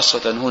الظنون،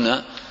 وخاصة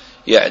هنا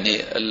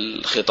يعني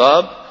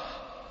الخطاب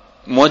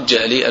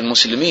موجه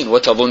للمسلمين،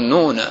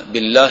 وتظنون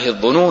بالله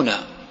الظنون.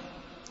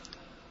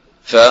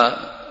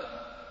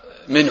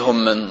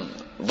 فمنهم من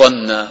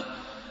ظن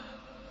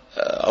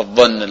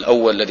الظن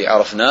الأول الذي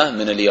عرفناه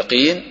من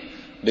اليقين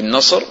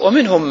بالنصر،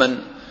 ومنهم من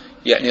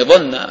يعني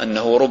ظن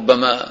أنه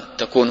ربما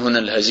تكون هنا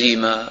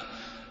الهزيمة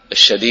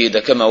الشديدة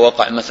كما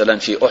وقع مثلا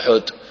في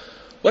أحد.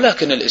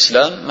 ولكن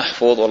الإسلام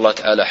محفوظ، والله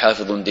تعالى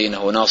حافظ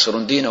دينه وناصر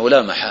دينه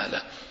لا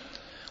محالة.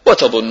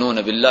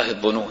 وتظنون بالله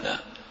الظنون،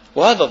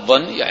 وهذا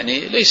الظن يعني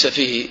ليس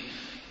فيه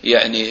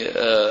يعني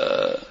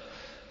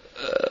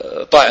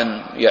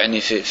طعن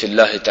يعني في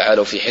الله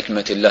تعالى وفي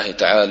حكمة الله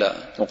تعالى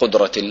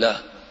وقدرة الله.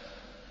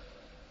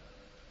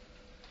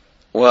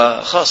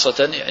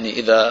 وخاصة يعني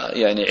إذا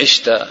يعني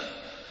عشت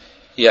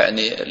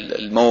يعني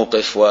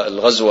الموقف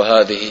والغزوة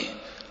هذه،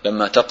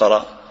 لما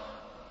تقرأ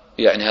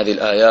يعني هذه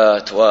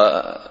الآيات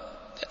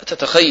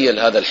تتخيل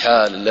هذا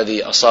الحال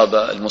الذي أصاب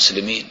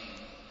المسلمين،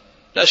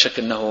 لا شك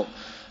أنه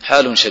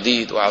حال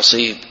شديد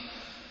وعصيب.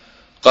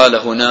 قال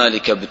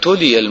هنالك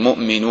ابتلي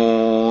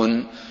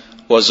المؤمنون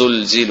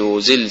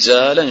وزلزلوا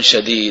زلزالا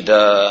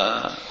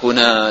شديدا.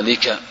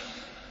 هنالك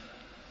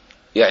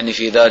يعني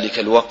في ذلك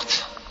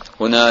الوقت،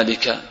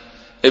 هنالك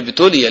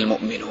ابتلي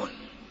المؤمنون،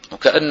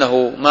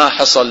 وكأنه ما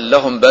حصل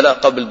لهم بلاء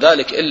قبل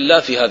ذلك إلا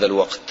في هذا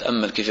الوقت.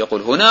 تأمل كيف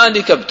يقول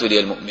هنالك ابتلي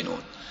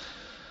المؤمنون،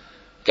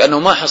 كأنه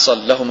ما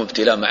حصل لهم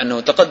ابتلاء، مع أنه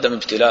تقدم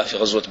ابتلاء في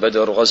غزوة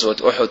بدر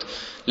وغزوة أحد،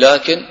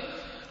 لكن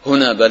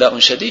هنا بلاء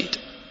شديد.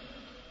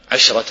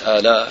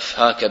 10,000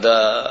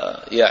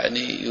 هكذا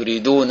يعني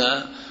يريدون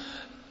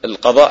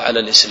القضاء على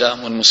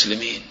الإسلام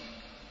والمسلمين.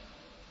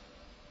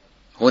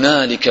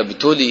 هنالك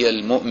ابتلي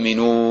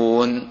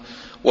المؤمنون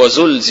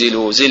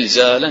وزلزلوا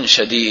زلزالا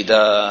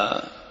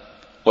شديدا.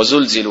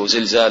 وزلزلوا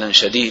زلزالا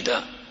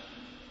شديدا،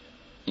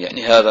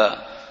 يعني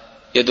هذا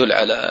يدل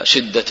على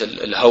شدة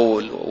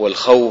الهول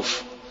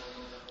والخوف.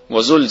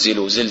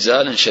 وزلزلوا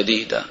زلزالا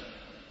شديدا.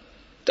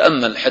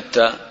 تأمل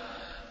حتى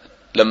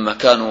لما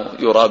كانوا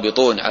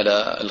يرابطون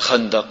على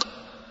الخندق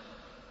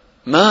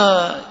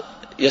ما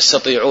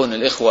يستطيعون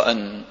الإخوة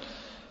أن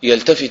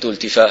يلتفتوا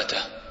التفاته.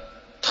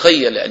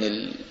 تخيل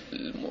يعني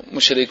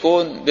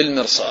المشركون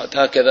بالمرصاد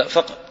هكذا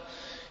فقط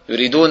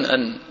يريدون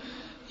أن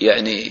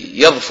يعني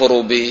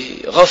يظفروا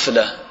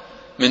بغفلة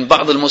من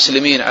بعض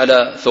المسلمين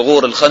على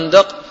ثغور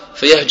الخندق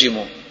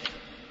فيهجموا،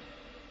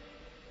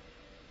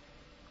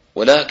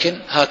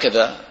 ولكن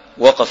هكذا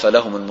وقف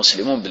لهم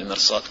المسلمون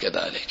بالمرصاد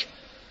كذلك.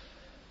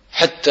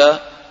 حتى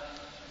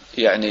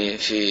يعني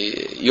في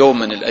يوم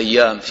من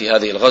الأيام في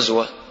هذه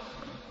الغزوة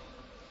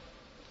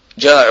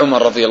جاء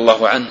عمر رضي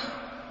الله عنه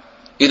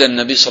إلى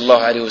النبي صلى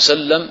الله عليه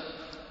وسلم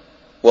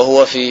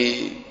وهو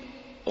في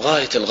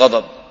غاية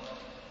الغضب.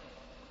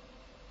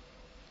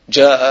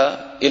 جاء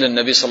إلى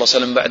النبي صلى الله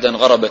عليه وسلم بعد أن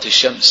غربت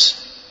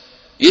الشمس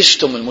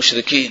يشتم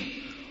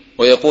المشركين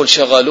ويقول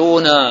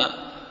شغلونا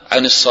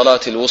عن الصلاة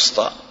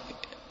الوسطى،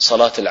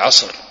 صلاة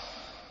العصر،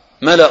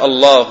 ملأ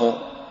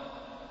الله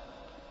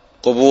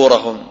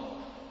قبورهم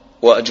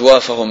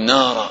وأجوافهم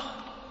نارا.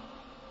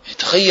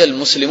 تخيل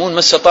المسلمون ما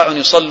استطاعوا أن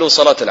يصلوا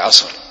صلاة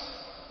العصر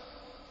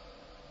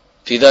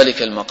في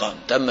ذلك المقام.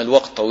 تأمل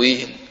وقت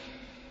طويل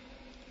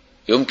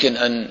يمكن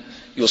أن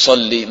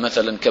يصلي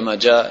مثلا كما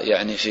جاء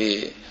يعني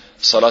في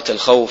صلاة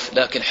الخوف،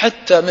 لكن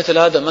حتى مثل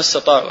هذا ما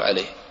استطاعوا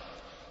عليه.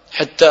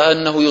 حتى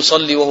أنه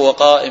يصلي وهو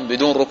قائم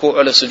بدون ركوع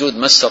ولا سجود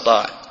ما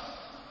استطاع،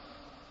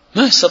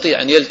 ما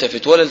يستطيع أن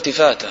يلتفت ولا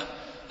التفاته،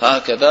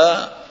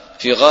 هكذا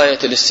في غاية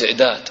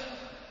الاستعداد.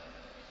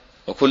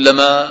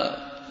 وكلما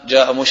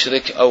جاء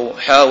مشرك أو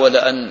حاول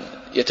أن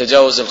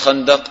يتجاوز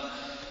الخندق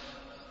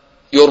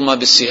يرمى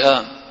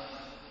بالسهام.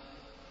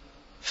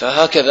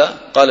 فهكذا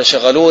قال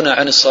شغلونا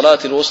عن الصلاة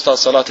الوسطى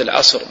صلاة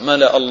العصر،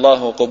 ملأ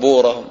الله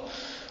قبورهم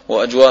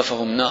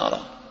وأجوافهم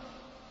نارا.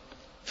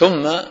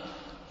 ثم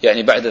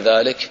يعني بعد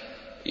ذلك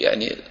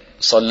يعني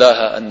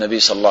صلاها النبي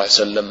صلى الله عليه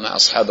وسلم مع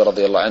أصحابه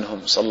رضي الله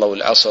عنهم، صلوا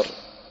العصر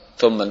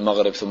ثم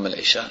المغرب ثم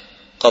العشاء،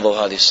 قضوا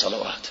هذه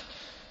الصلوات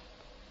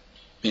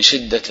من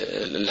شدة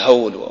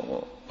الهول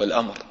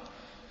والأمر.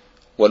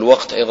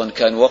 والوقت أيضا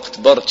كان وقت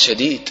برد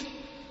شديد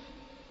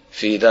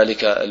في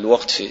ذلك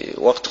الوقت، في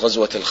وقت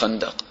غزوة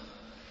الخندق،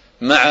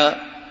 مع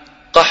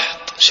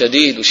قحط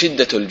شديد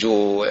وشدة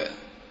الجوع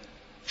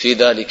في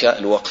ذلك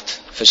الوقت.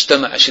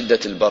 فاجتمع شدة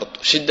البرد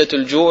وشدة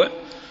الجوع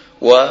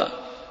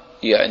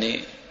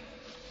ويعني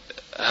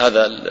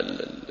هذا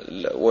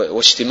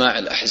واجتماع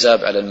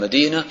الأحزاب على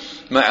المدينة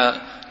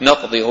مع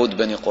نقض يهود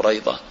بني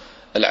قريظة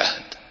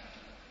العهد،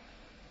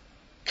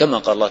 كما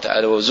قال الله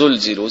تعالى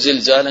وزلزلوا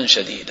زلزالا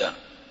شديدا،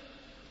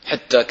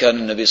 حتى كان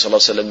النبي صلى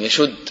الله عليه وسلم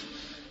يشد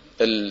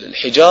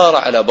الحجارة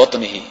على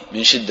بطنه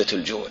من شدة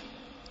الجوع.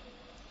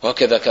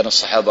 وهكذا كان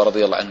الصحابة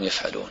رضي الله عنهم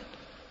يفعلون.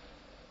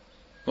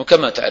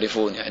 وكما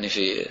تعرفون يعني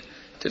في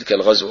تلك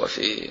الغزوة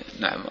في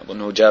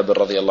أظنه جابر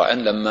رضي الله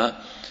عنه لما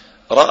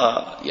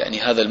رأى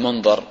يعني هذا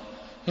المنظر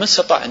ما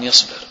استطاع أن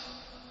يصبر،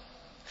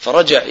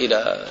 فرجع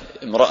إلى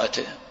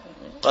امرأته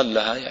قال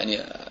لها يعني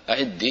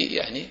أعدي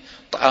يعني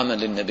طعاما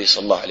للنبي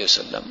صلى الله عليه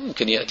وسلم،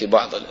 ممكن يأتي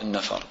بعض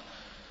النفر.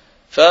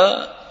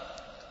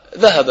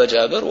 فذهب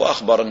جابر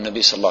وأخبر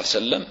النبي صلى الله عليه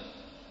وسلم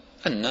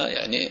أن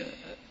يعني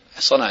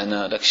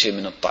صنعنا لك شيء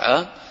من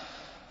الطعام.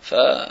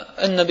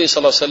 فالنبي صلى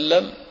الله عليه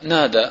وسلم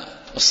نادى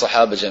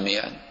الصحابة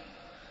جميعا،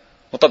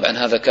 وطبعا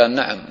هذا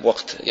كان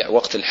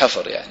وقت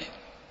الحفر يعني.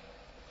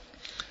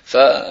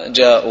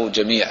 فجاءوا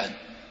جميعا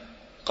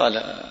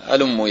قال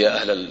هلموا يا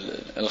أهل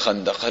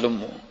الخندق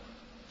هلموا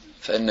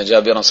فإن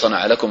جابرا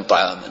صنع لكم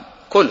طعاما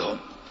كلهم.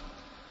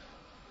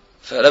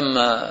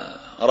 فلما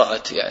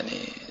رأت يعني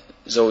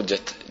زوجة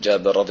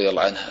جابر رضي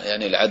الله عنها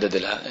يعني العدد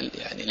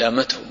يعني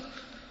لامتهم،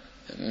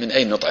 من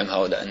أين نطعم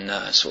هؤلاء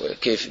الناس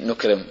وكيف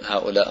نكرم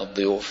هؤلاء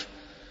الضيوف؟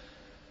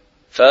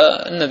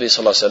 فالنبي صلى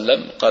الله عليه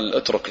وسلم قال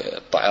اترك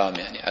الطعام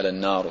يعني على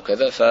النار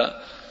وكذا،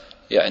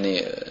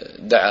 فيعني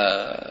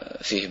دعا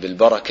فيه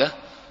بالبركة،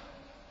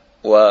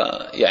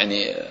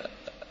 ويعني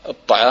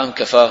الطعام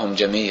كفاهم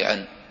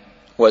جميعا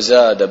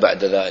وزاد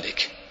بعد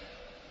ذلك.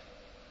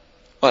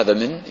 وهذا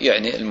من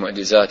يعني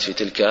المعجزات في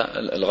تلك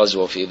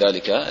الغزوة في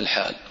ذلك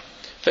الحال.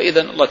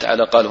 فإذا الله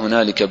تعالى قال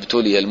هنالك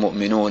ابتلي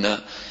المؤمنون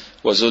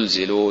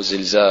وزلزلوا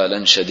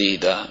زلزالا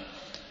شديدا.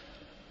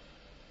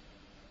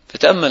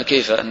 فتأمل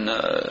كيف أن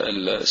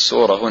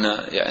السورة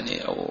هنا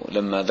يعني أو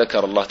لما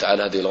ذكر الله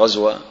تعالى هذه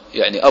الغزوة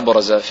يعني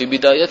أبرز في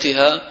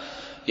بدايتها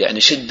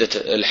يعني شدة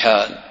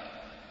الحال.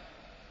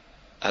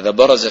 هذا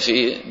برز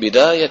في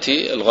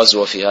بداية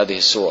الغزوة في هذه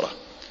السورة.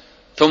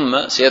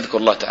 ثم سيذكر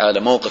الله تعالى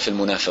موقف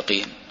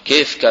المنافقين،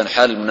 كيف كان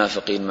حال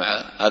المنافقين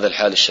مع هذا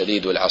الحال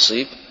الشديد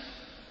والعصيب،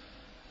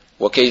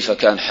 وكيف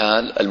كان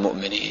حال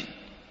المؤمنين.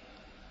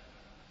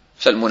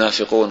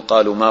 فالمنافقون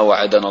قالوا ما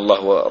وعدنا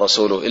الله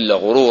ورسوله إلا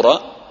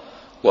غرورا،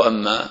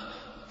 وأما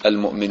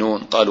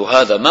المؤمنون قالوا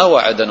هذا ما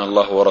وعدنا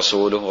الله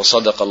ورسوله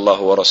وصدق الله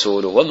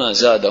ورسوله وما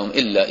زادهم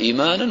إلا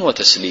إيمانا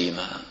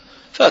وتسليما.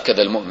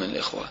 فهكذا المؤمن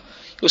الإخوة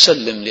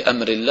يسلم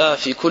لأمر الله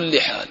في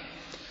كل حال،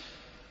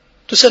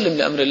 تسلم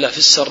لأمر الله في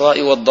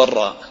السراء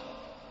والضراء.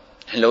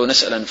 لو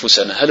نسأل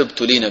أنفسنا هل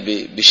ابتلينا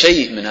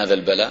بشيء من هذا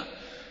البلاء؟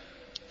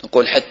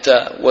 نقول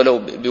حتى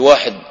ولو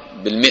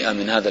ب1%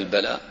 من هذا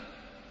البلاء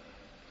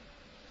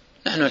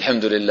نحن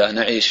الحمد لله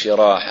نعيش في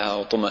راحة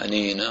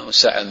وطمأنينة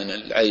وسعة من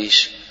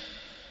العيش.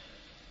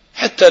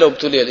 حتى لو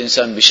ابتلي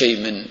الإنسان بشيء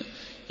من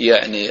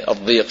يعني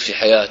الضيق في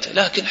حياته،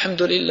 لكن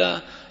الحمد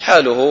لله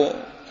حاله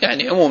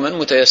يعني عموما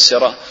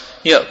متيسرة،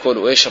 يأكل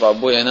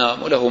ويشرب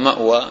وينام وله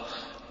مأوى،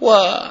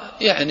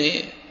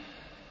 ويعني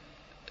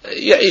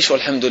يعيش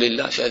والحمد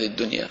لله في هذه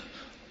الدنيا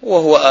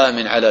وهو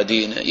آمن على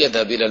دينه،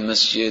 يذهب إلى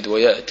المسجد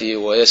ويأتي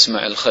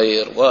ويسمع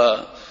الخير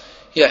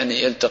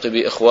ويعني يلتقي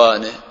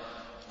بإخوانه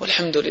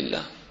والحمد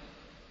لله.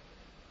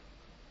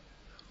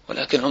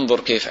 ولكن انظر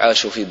كيف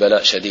عاشوا في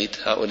بلاء شديد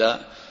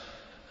هؤلاء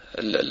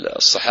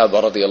الصحابة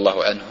رضي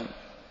الله عنهم.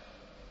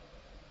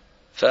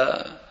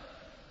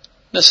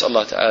 فنسأل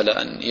الله تعالى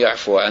أن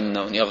يعفو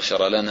عنا وأن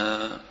يغفر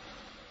لنا.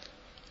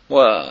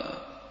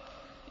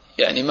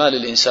 ويعني ما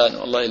للإنسان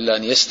والله إلا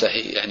أن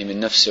يستحي يعني من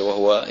نفسه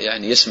وهو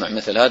يعني يسمع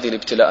مثل هذه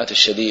الابتلاءات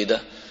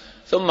الشديدة،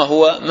 ثم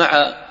هو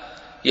مع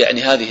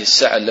يعني هذه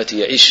السعة التي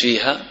يعيش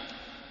فيها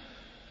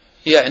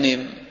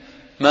يعني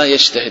ما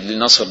يجتهد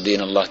لنصر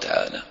دين الله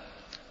تعالى،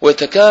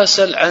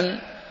 ويتكاسل عن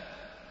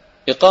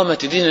إقامة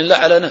دين الله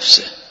على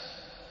نفسه،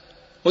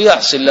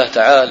 ويعصي الله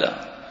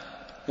تعالى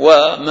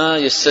وما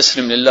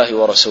يستسلم لله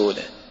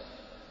ورسوله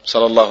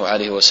صلى الله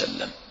عليه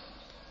وسلم،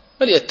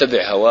 بل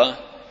يتبع هواه.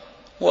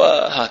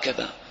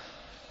 وهكذا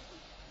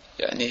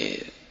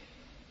يعني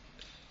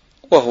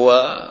وهو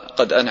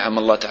قد أنعم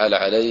الله تعالى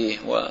عليه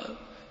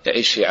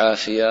ويعيش في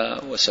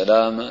عافية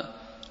وسلامة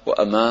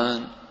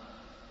وأمان.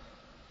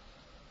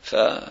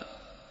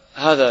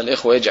 فهذا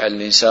الإخوة يجعل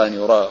الإنسان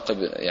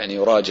يراقب يعني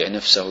يراجع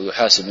نفسه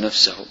ويحاسب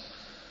نفسه،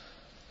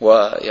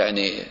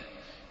 ويعني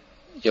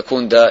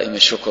يكون دائم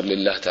الشكر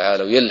لله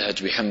تعالى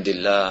ويلهج بحمد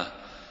الله،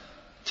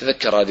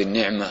 تذكر هذه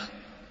النعمة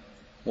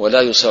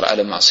ولا يصر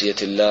على معصية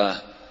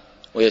الله،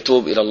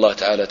 ويتوب إلى الله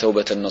تعالى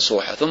توبة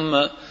نصوحة،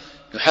 ثم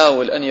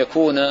يحاول أن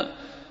يكون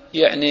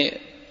يعني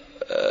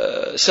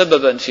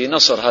سببا في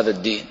نصر هذا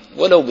الدين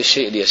ولو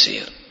بالشيء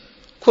اليسير.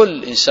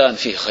 كل إنسان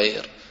فيه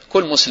خير،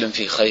 كل مسلم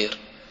فيه خير،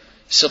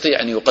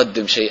 يستطيع أن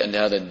يقدم شيئا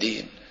لهذا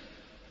الدين،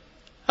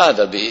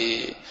 هذا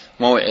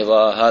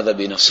بموعظة، هذا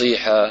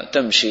بنصيحة،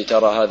 تمشي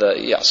ترى هذا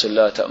يعصي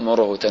الله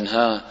تأمره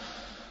وتنهاه،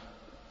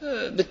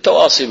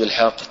 بالتواصي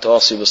بالحق،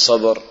 التواصي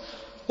بالصبر،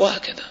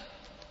 وهكذا.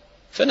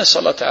 فنسأل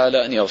الله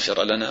تعالى أن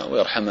يغفر لنا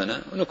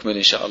ويرحمنا. ونكمل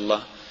إن شاء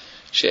الله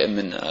شيئا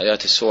من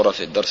آيات السورة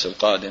في الدرس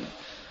القادم.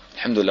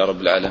 الحمد لله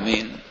رب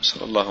العالمين،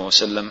 صلى الله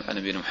وسلم على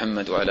نبينا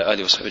محمد وعلى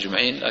آله وصحبه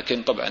أجمعين.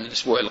 لكن طبعا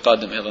الأسبوع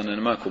القادم أيضا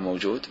أنا ما أكون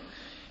موجود،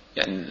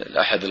 يعني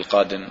الأحد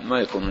القادم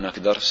ما يكون هناك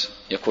درس،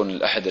 يكون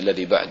الأحد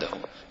الذي بعده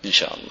إن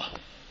شاء الله.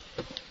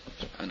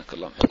 سبحانك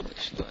اللهم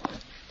وبحمدك.